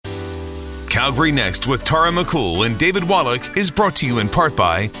Calgary Next with Tara McCool and David Wallach is brought to you in part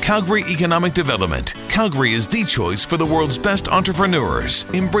by Calgary Economic Development. Calgary is the choice for the world's best entrepreneurs,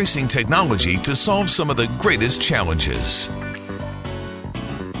 embracing technology to solve some of the greatest challenges.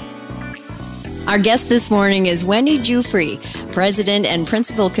 Our guest this morning is Wendy Giuffre, President and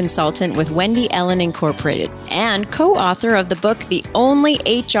Principal Consultant with Wendy Ellen Incorporated and co-author of the book, The Only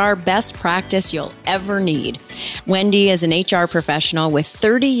HR Best Practice You'll Ever Need. Wendy is an HR professional with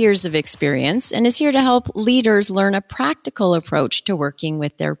 30 years of experience and is here to help leaders learn a practical approach to working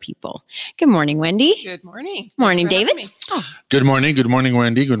with their people. Good morning, Wendy. Good morning. Morning, David. Good morning. Good morning,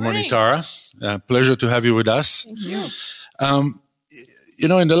 Wendy. Good morning, Tara. Pleasure to have you with us. Thank you.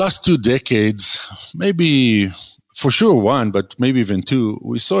 In the last 2 decades, maybe for sure one, but maybe even two,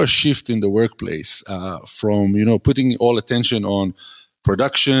 we saw a shift in the workplace from, putting all attention on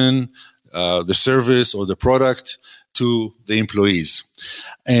production, the service or the product to the employees.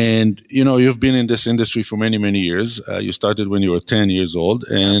 And, you've been in this industry for many, many years. You started when you were 10 years old.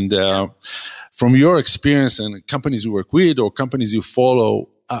 And from your experience and companies you work with or companies you follow,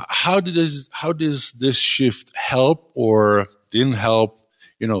 how does this shift help or didn't help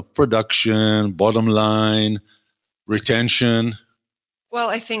production, bottom line, retention? Well,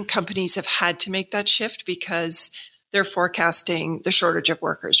 I think companies have had to make that shift because they're forecasting the shortage of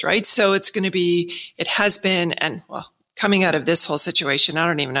workers, right? So it has been, and well, coming out of this whole situation, I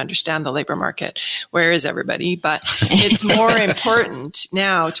don't even understand the labor market. Where is everybody? But it's more important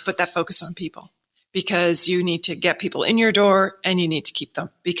now to put that focus on people because you need to get people in your door and you need to keep them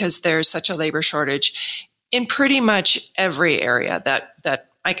because there's such a labor shortage in pretty much every area that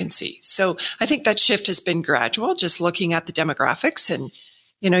I can see. So I think that shift has been gradual, just looking at the demographics and,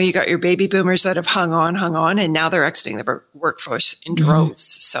 you got your baby boomers that have hung on, and now they're exiting the workforce in droves.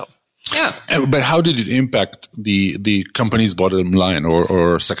 So, yeah. But how did it impact the company's bottom line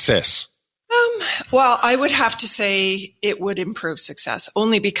or success? Well, I would have to say it would improve success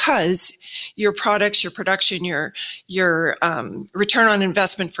only because your products, your production, your return on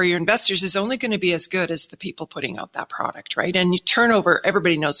investment for your investors is only going to be as good as the people putting out that product, right? And turnover,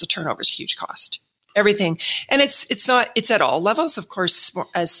 everybody knows the turnover is a huge cost. Everything. And it's at all levels. Of course,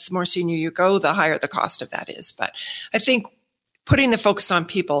 as more senior you go, the higher the cost of that is. But I think putting the focus on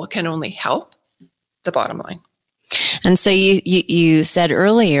people can only help the bottom line. And so you said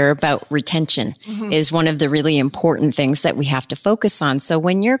earlier about retention is one of the really important things that we have to focus on. So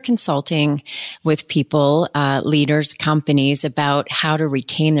when you're consulting with people, leaders, companies about how to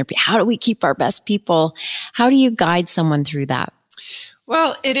retain their people, how do we keep our best people? How do you guide someone through that?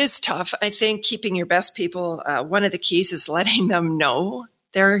 Well, it is tough. I think keeping your best people, one of the keys is letting them know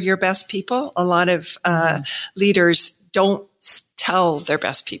they're your best people. A lot of leaders don't tell their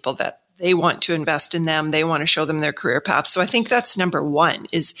best people that they want to invest in them. They want to show them their career path. So I think that's number one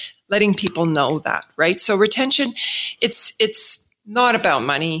is letting people know that, right? So retention, it's not about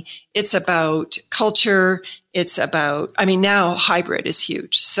money. It's about culture. It's about, now hybrid is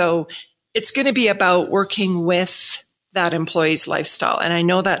huge. So it's going to be about working with that employee's lifestyle. And I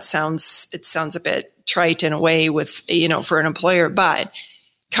know it sounds a bit trite in a way with, for an employer, but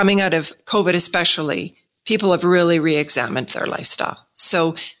coming out of COVID especially, people have really re-examined their lifestyle.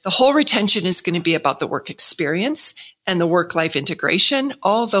 So the whole retention is going to be about the work experience and the work-life integration,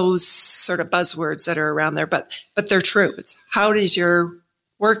 all those sort of buzzwords that are around there, but they're true. It's how does your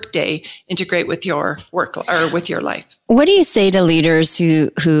work day integrate with your work or with your life? What do you say to leaders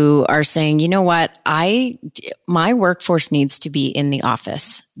who are saying, you know what, my workforce needs to be in the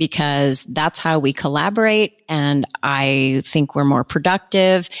office because that's how we collaborate and I think we're more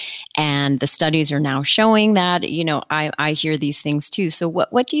productive and the studies are now showing that, I hear these things too. So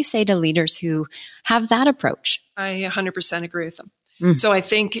what do you say to leaders who have that approach? I 100% agree with them. So I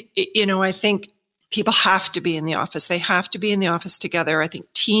think people have to be in the office. They have to be in the office together. I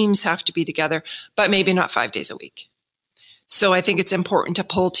think teams have to be together, but maybe not 5 days a week. So I think it's important to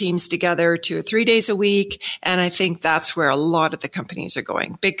pull teams together 2 or 3 days a week. And I think that's where a lot of the companies are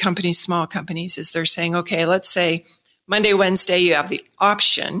going. Big companies, small companies, is they're saying, okay, let's say Monday, Wednesday, you have the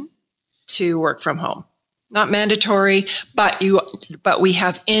option to work from home. Not mandatory, but we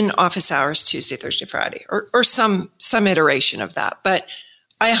have in office hours Tuesday, Thursday, Friday, or some iteration of that. But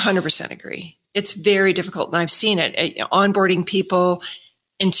I 100% agree. It's very difficult, and I've seen it, onboarding people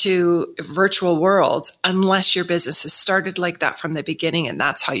into virtual worlds unless your business has started like that from the beginning, and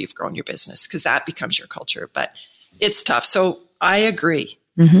that's how you've grown your business because that becomes your culture. But it's tough. So I agree.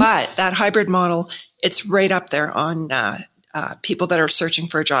 But that hybrid model, it's right up there on people that are searching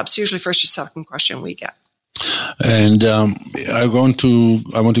for a job. It's usually first or second question we get. And I want to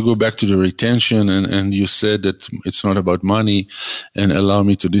go back to the retention, and you said that it's not about money, and allow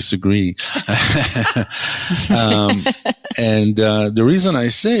me to disagree. And the reason I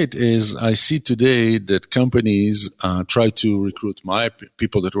say it is I see today that companies try to recruit my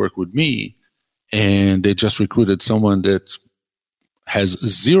people that work with me, and they just recruited someone that has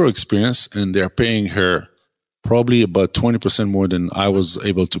zero experience, and they're paying her probably about 20% more than I was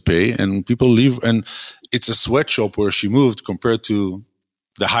able to pay. And people leave, and it's a sweatshop where she moved compared to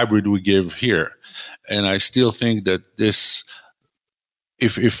the hybrid we gave here. And I still think that this,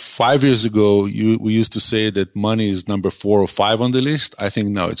 if 5 years ago we used to say that money is number 4 or 5 on the list, I think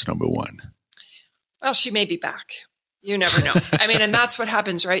now it's number 1. Well, she may be back. You never know. I mean, and that's what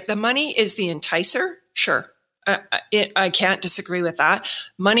happens, right? The money is the enticer. Sure. I can't disagree with that.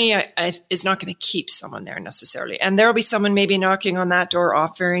 Money is not going to keep someone there necessarily. And there will be someone maybe knocking on that door,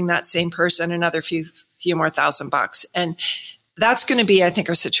 offering that same person another few more $1,000. And that's going to be, I think,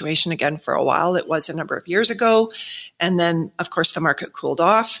 our situation again for a while. It was a number of years ago. And then, of course, the market cooled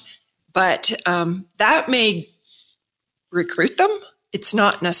off. But that may recruit them. It's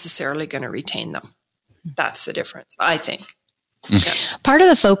not necessarily going to retain them. That's the difference, I think. Yeah. Part of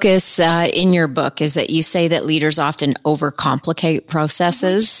the focus in your book is that you say that leaders often overcomplicate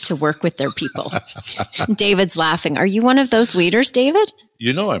processes to work with their people. David's laughing. Are you one of those leaders, David?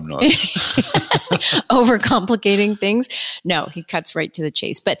 You know I'm not. Overcomplicating things? No, he cuts right to the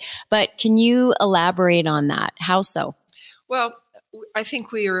chase. But can you elaborate on that? How so? Well, I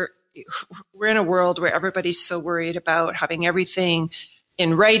think we're in a world where everybody's so worried about having everything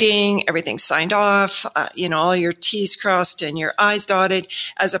in writing, everything signed off, all your T's crossed and your I's dotted,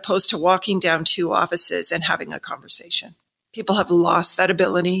 as opposed to walking down 2 offices and having a conversation. People have lost that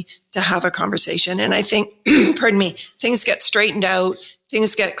ability to have a conversation. And I think, pardon me, things get straightened out,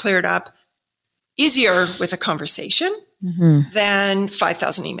 things get cleared up easier with a conversation than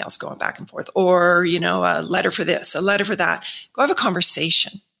 5,000 emails going back and forth, or, a letter for this, a letter for that. Go have a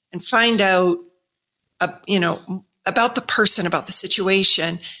conversation and find out, about the person, about the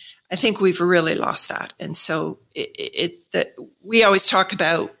situation. I think we've really lost that. And so we always talk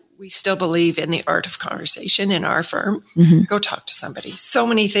about, we still believe in the art of conversation in our firm. Go talk to somebody. So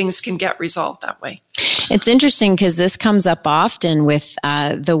many things can get resolved that way. It's interesting because this comes up often with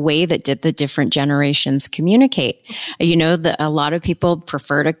the way that the different generations communicate. A lot of people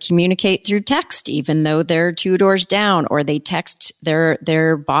prefer to communicate through text, even though they're 2 doors down, or they text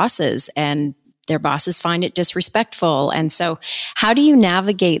their bosses, and their bosses find it disrespectful. And so how do you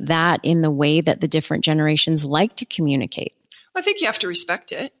navigate that in the way that the different generations like to communicate? I think you have to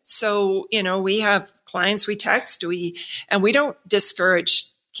respect it. So, we have clients we text, and we don't discourage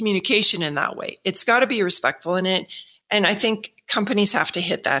communication in that way. It's got to be respectful in it. And I think companies have to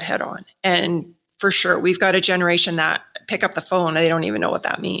hit that head on. And for sure, we've got a generation that pick up the phone, they don't even know what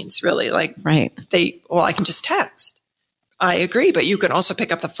that means, really. Like, right. I can just text. I agree, but you can also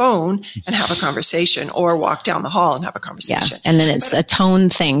pick up the phone and have a conversation, or walk down the hall and have a conversation. Yeah. And then it's a tone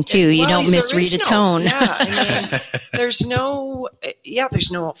thing too. You don't misread a tone. There's no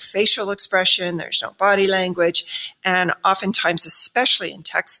facial expression. There's no body language. And oftentimes, especially in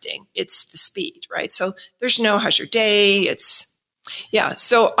texting, it's the speed, right? So there's no, how's your day?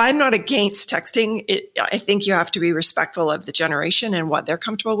 So I'm not against texting. I think you have to be respectful of the generation and what they're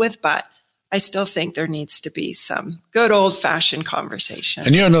comfortable with, but I still think there needs to be some good old-fashioned conversation.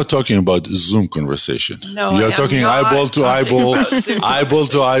 And you're not talking about Zoom conversation. No, you're talking eyeball to eyeball, eyeball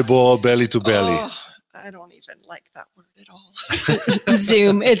to eyeball, belly to belly. Oh, I don't even like that word at all.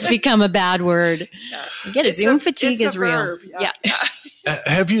 Zoom, it's become a bad word. Yeah. You get it. Zoom fatigue is real. Verb. Yeah.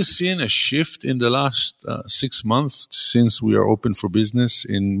 Have you seen a shift in the last 6 months since we are open for business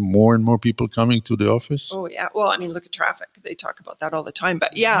in more and more people coming to the office? Oh, yeah. Well, look at traffic. They talk about that all the time.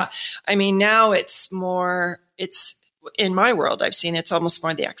 But yeah, now it's in my world, I've seen it's almost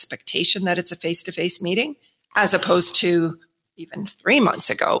more the expectation that it's a face-to-face meeting, as opposed to even 3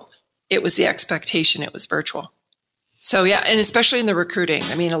 months ago, it was the expectation it was virtual. So yeah, and especially in the recruiting.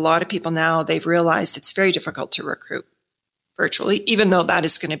 A lot of people now, they've realized it's very difficult to recruit virtually, even though that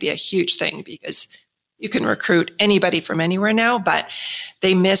is going to be a huge thing because you can recruit anybody from anywhere now, but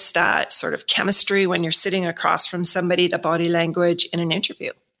they miss that sort of chemistry when you're sitting across from somebody, the body language in an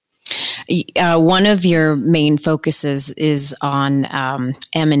interview. One of your main focuses is on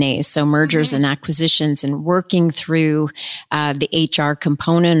M&A, so mergers and acquisitions, and working through the HR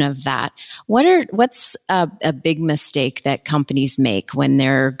component of that. What's a big mistake that companies make when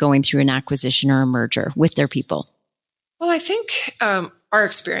they're going through an acquisition or a merger with their people? Well, I think our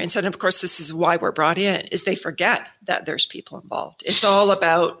experience, and of course this is why we're brought in, is they forget that there's people involved. It's all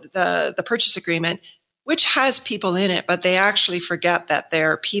about the purchase agreement. which has people in it, but they actually forget that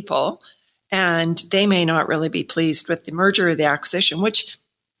they're people and they may not really be pleased with the merger or the acquisition, which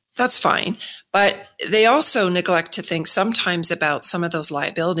that's fine. But they also neglect to think sometimes about some of those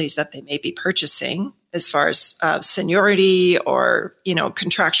liabilities that they may be purchasing as far as seniority or,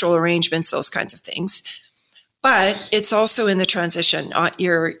 contractual arrangements, those kinds of things. But it's also in the transition.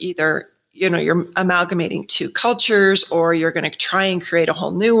 You're either, you're amalgamating two cultures or you're going to try and create a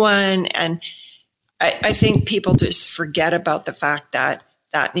whole new one. And I think people just forget about the fact that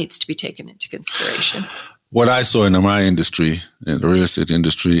needs to be taken into consideration. What I saw in my industry, in the real estate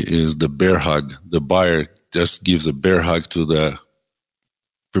industry, is the bear hug. The buyer just gives a bear hug to the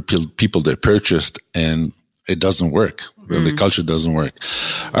people they purchased, and it doesn't work. The culture doesn't work.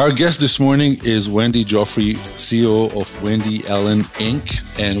 Our guest this morning is Wendy Joffrey, CEO of Wendy Allen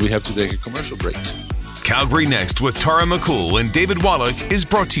Inc., and we have to take a commercial break. Calgary Next with Tara McCool and David Wallach is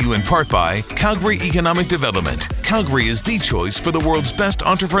brought to you in part by Calgary Economic Development. Calgary is the choice for the world's best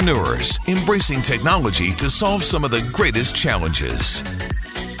entrepreneurs, embracing technology to solve some of the greatest challenges.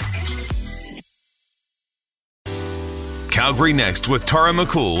 Calgary Next with Tara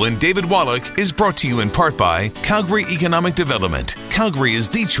McCool and David Wallach is brought to you in part by Calgary Economic Development. Calgary is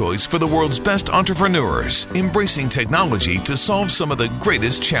the choice for the world's best entrepreneurs, embracing technology to solve some of the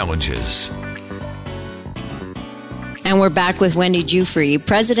greatest challenges. And we're back with Wendy Joffrey,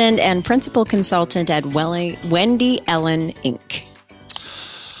 President and Principal Consultant at Wendy Allen Inc.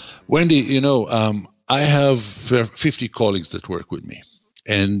 Wendy, I have 50 colleagues that work with me.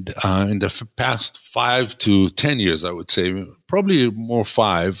 And in the past 5 to 10 years, I would say, probably more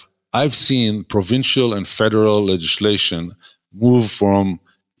 5, I've seen provincial and federal legislation move from,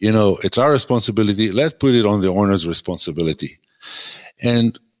 it's our responsibility, let's put it on the owner's responsibility.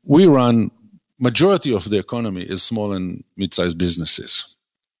 And we run, majority of the economy is small and mid-sized businesses.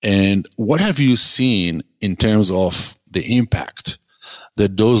 And what have you seen in terms of the impact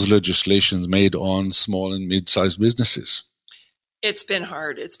that those legislations made on small and mid-sized businesses? It's been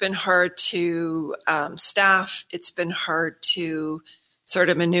hard. It's been hard to staff. It's been hard to sort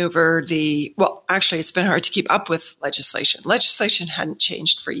of maneuver it's been hard to keep up with legislation. Legislation hadn't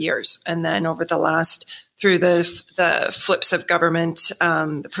changed for years. And then over the last, through the flips of government,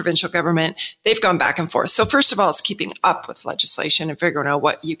 the provincial government, they've gone back and forth. So first of all, it's keeping up with legislation and figuring out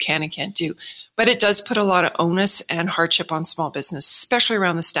what you can and can't do. But it does put a lot of onus and hardship on small business, especially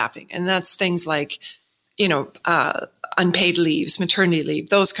around the staffing. And that's things like, unpaid leaves, maternity leave,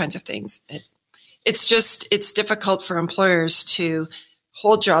 those kinds of things. It's difficult for employers to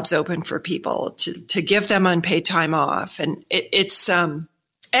hold jobs open for people, to give them unpaid time off. And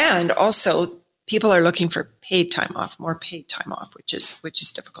and also people are looking for paid time off, more paid time off, which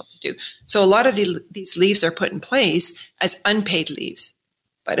is difficult to do. So a lot of these leaves are put in place as unpaid leaves,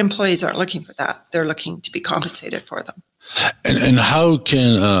 but employees aren't looking for that. They're looking to be compensated for them. And how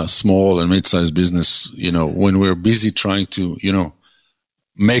can a small and mid-sized business, when we're busy trying to,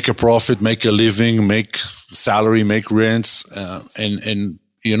 make a profit, make a living, make salary, make rents, and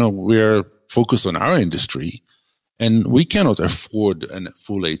we're focused on our industry, and we cannot afford a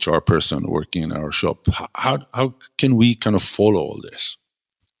full HR person working in our shop. How can we kind of follow all this?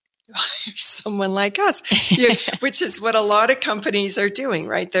 Someone like us, which is what a lot of companies are doing,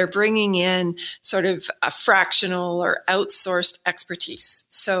 right? They're bringing in sort of a fractional or outsourced expertise.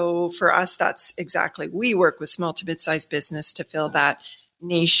 So for us, that's exactly, we work with small to mid-sized business to fill that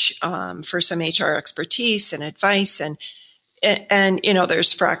niche for some HR expertise and advice. And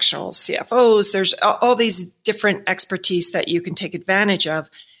there's fractional CFOs, there's all these different expertise that you can take advantage of.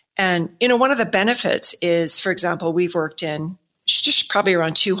 And, one of the benefits is, for example, we've worked in just probably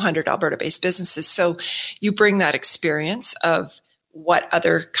around 200 Alberta-based businesses. So you bring that experience of what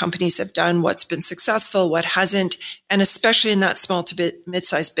other companies have done, what's been successful, what hasn't, and especially in that small to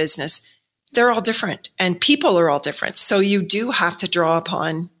mid-sized business, they're all different and people are all different. So you do have to draw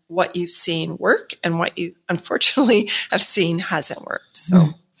upon what you've seen work and what you unfortunately have seen hasn't worked. So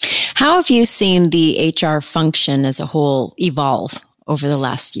how have you seen the HR function as a whole evolve over the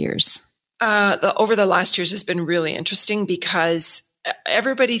last years? Over the last years has been really interesting because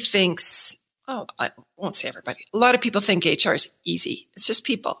everybody thinks, I won't say everybody. A lot of people think HR is easy. It's just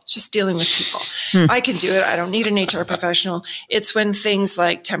people. It's just dealing with people. I can do it. I don't need an HR professional. It's when things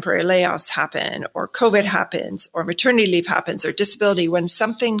like temporary layoffs happen or COVID happens or maternity leave happens or disability, when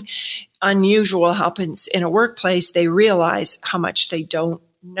something unusual happens in a workplace, they realize how much they don't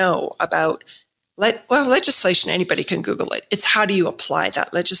know about legislation. Anybody can Google it. It's how do you apply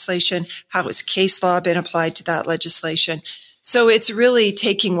that legislation? How has case law been applied to that legislation? So it's really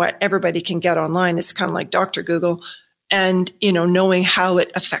taking what everybody can get online. It's kind of like Dr. Google and, knowing how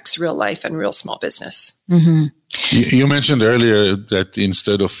it affects real life and real small business. Mm-hmm. You mentioned earlier that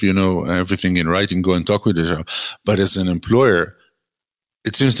instead of, everything in writing, go and talk with HR. But as an employer,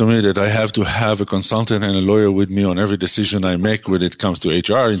 it seems to me that I have to have a consultant and a lawyer with me on every decision I make when it comes to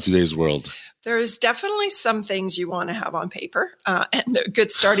HR in today's world. There's definitely some things you want to have on paper. And a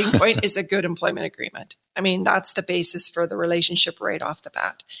good starting point is a good employment agreement. I mean, that's the basis for the relationship right off the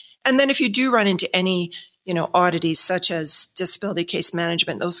bat. And then if you do run into any, oddities such as disability case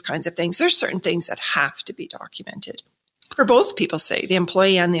management, those kinds of things, there's certain things that have to be documented for both people's sake, the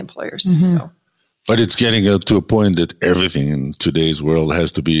employee and the employers. Mm-hmm. So. But it's getting to a point that everything in today's world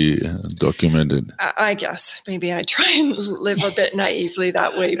has to be documented. I guess maybe I try and live a bit naively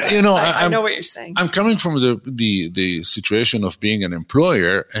that way. But I know what you're saying. I'm coming from the situation of being an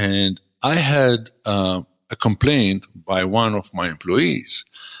employer, and I had a complaint by one of my employees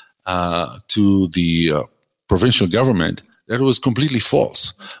to the provincial government that was completely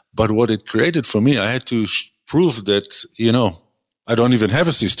false. But what it created for me, I had to prove that, I don't even have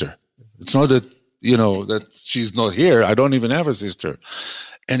a sister. It's not that, that she's not here. I don't even have a sister.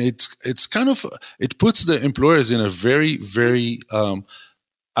 And it's kind of, it puts the employers in a very, very,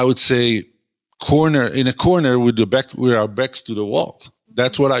 I would say, in a corner with our backs to the wall.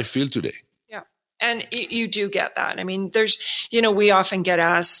 That's what I feel today. Yeah. And you do get that. I mean, there's, we often get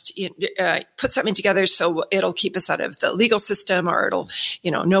asked, put something together so it'll keep us out of the legal system, or it'll,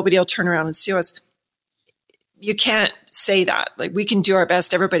 nobody will turn around and sue us. You can't say that. Like, we can do our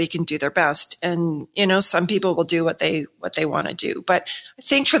best. Everybody can do their best. And, some people will do what they want to do. But I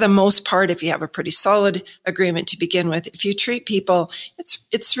think for the most part, if you have a pretty solid agreement to begin with, if you treat people,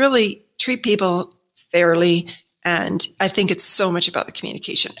 it's really treat people fairly. And I think it's so much about the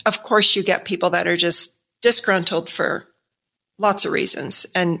communication. Of course, you get people that are just disgruntled for lots of reasons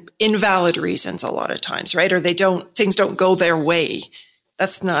and invalid reasons a lot of times, right? Or things don't go their way.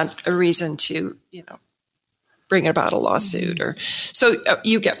 That's not a reason to, bring about a lawsuit, or so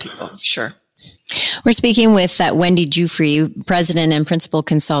you get people, sure. We're speaking with Wendy Giuffre, president and principal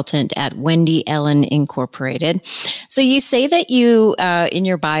consultant at Wendy Ellen Incorporated. So you say that you, in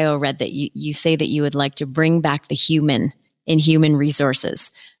your bio, read that you say that you would like to bring back the human in human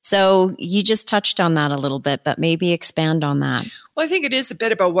resources. So you just touched on that a little bit, but maybe expand on that. Well, I think it is a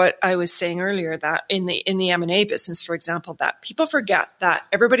bit about what I was saying earlier, that in the M&A business, for example, that people forget that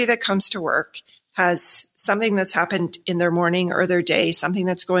everybody that comes to work has something that's happened in their morning or their day, something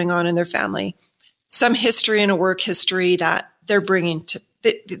that's going on in their family, some history and a work history that they're bringing to,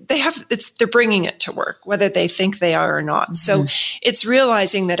 they're bringing it to work, whether they think they are or not. Mm-hmm. So it's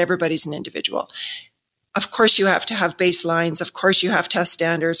realizing that everybody's an individual. Of course, you have to have baselines. Of course, you have to have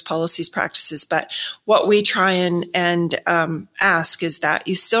standards, policies, practices. But what we try and ask is that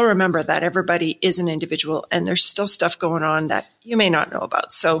you still remember that everybody is an individual, and there's still stuff going on that you may not know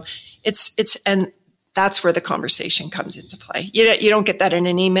about. So and that's where the conversation comes into play. You don't get that in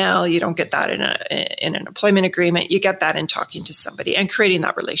an email. You don't get that in an employment agreement. You get that in talking to somebody and creating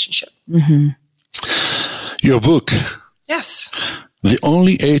that relationship. Mm-hmm. Your book. Yes. The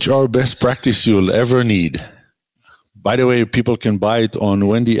only HR best practice you'll ever need. By the way, people can buy it on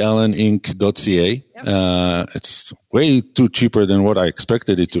wendyelleninc.ca. Yep. It's way too cheaper than what I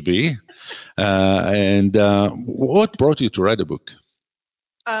expected it to be. And what brought you to write a book?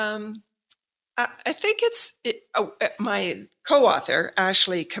 I think my co-author,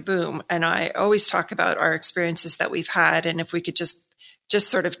 Ashley Kaboom, and I always talk about our experiences that we've had, and if we could just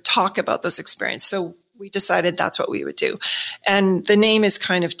sort of talk about those experiences. So we decided that's what we would do. And the name is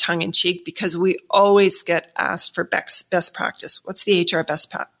kind of tongue-in-cheek because we always get asked for best practice. What's the HR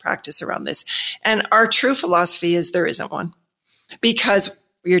best practice around this? And our true philosophy is there isn't one, because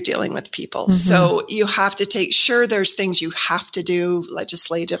you're dealing with people. Mm-hmm. So you have to there's things you have to do,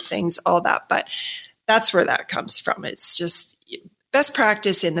 legislative things, all that. But that's where that comes from. It's just best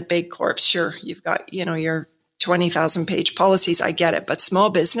practice in the big corps. Sure, you've got, your 20,000 page policies. I get it. But small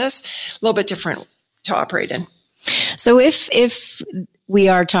business, a little bit different to operate in. So if we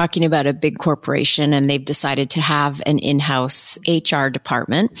are talking about a big corporation and they've decided to have an in-house HR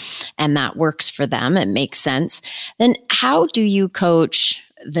department and that works for them, it makes sense, then how do you coach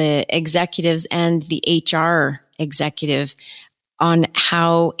the executives and the HR executive on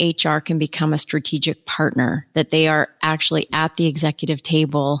how HR can become a strategic partner, that they are actually at the executive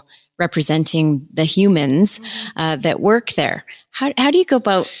table representing the humans that work there? How do you go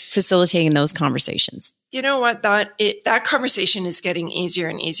about facilitating those conversations? You know what? That conversation is getting easier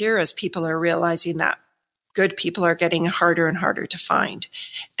and easier as people are realizing that good people are getting harder and harder to find.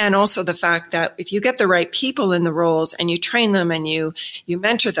 And also the fact that if you get the right people in the roles and you train them and you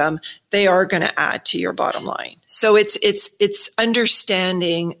mentor them, they are going to add to your bottom line. So it's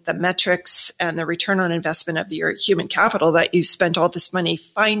understanding the metrics and the return on investment of your human capital that you spent all this money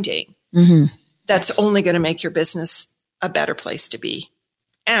finding. Mm-hmm. That's only going to make your business a better place to be.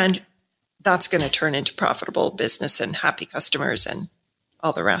 And that's going to turn into profitable business and happy customers and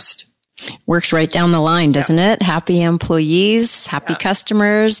all the rest. Works right down the line, doesn't it? Happy employees, happy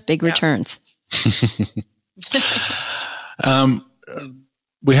customers, big returns.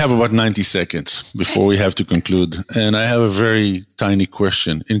 We have about 90 seconds before we have to conclude. And I have a very tiny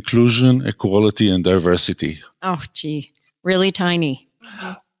question. Inclusion, equality, and diversity. Oh, gee. Really tiny.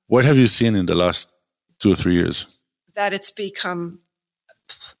 What have you seen in the last 2 or 3 years? That it's become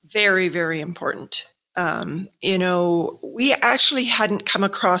very, very important. We actually hadn't come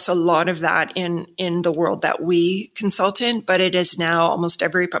across a lot of that in the world that we consult in, but it is now almost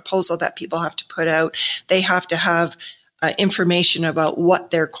every proposal that people have to put out. They have to have information about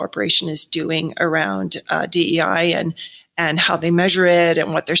what their corporation is doing around DEI and how they measure it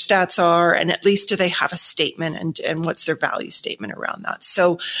and what their stats are. And at least do they have a statement and what's their value statement around that.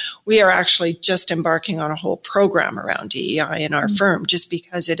 So we are actually just embarking on a whole program around DEI in our firm, just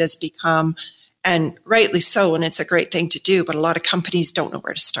because it has become, and rightly so, and it's a great thing to do, but a lot of companies don't know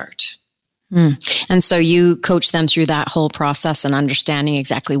where to start. And so you coach them through that whole process and understanding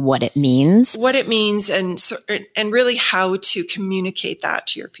exactly what it means. What it means and really how to communicate that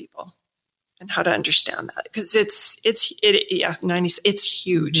to your people and how to understand that. Because it's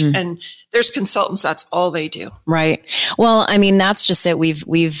huge. And there's consultants, that's all they do. Right. Well, I mean, that's just it.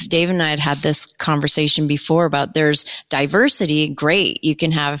 Dave and I had this conversation before about there's diversity. Great. You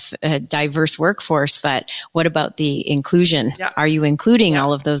can have a diverse workforce, but what about the inclusion? Yeah. Are you including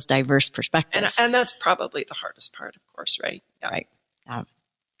all of those diverse perspectives? And that's probably the hardest part, of course, right? Yeah. Right. Yeah.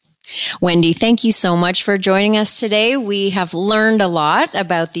 Wendy, thank you so much for joining us today. We have learned a lot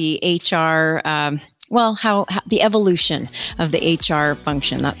about the HR, how the evolution of the HR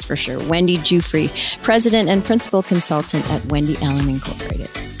function, that's for sure. Wendy Giuffre, President and Principal Consultant at Wendy Ellen Incorporated.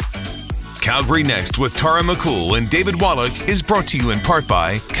 Calgary Next with Tara McCool and David Wallach is brought to you in part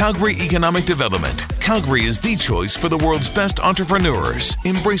by Calgary Economic Development. Calgary is the choice for the world's best entrepreneurs,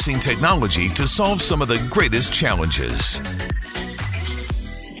 embracing technology to solve some of the greatest challenges.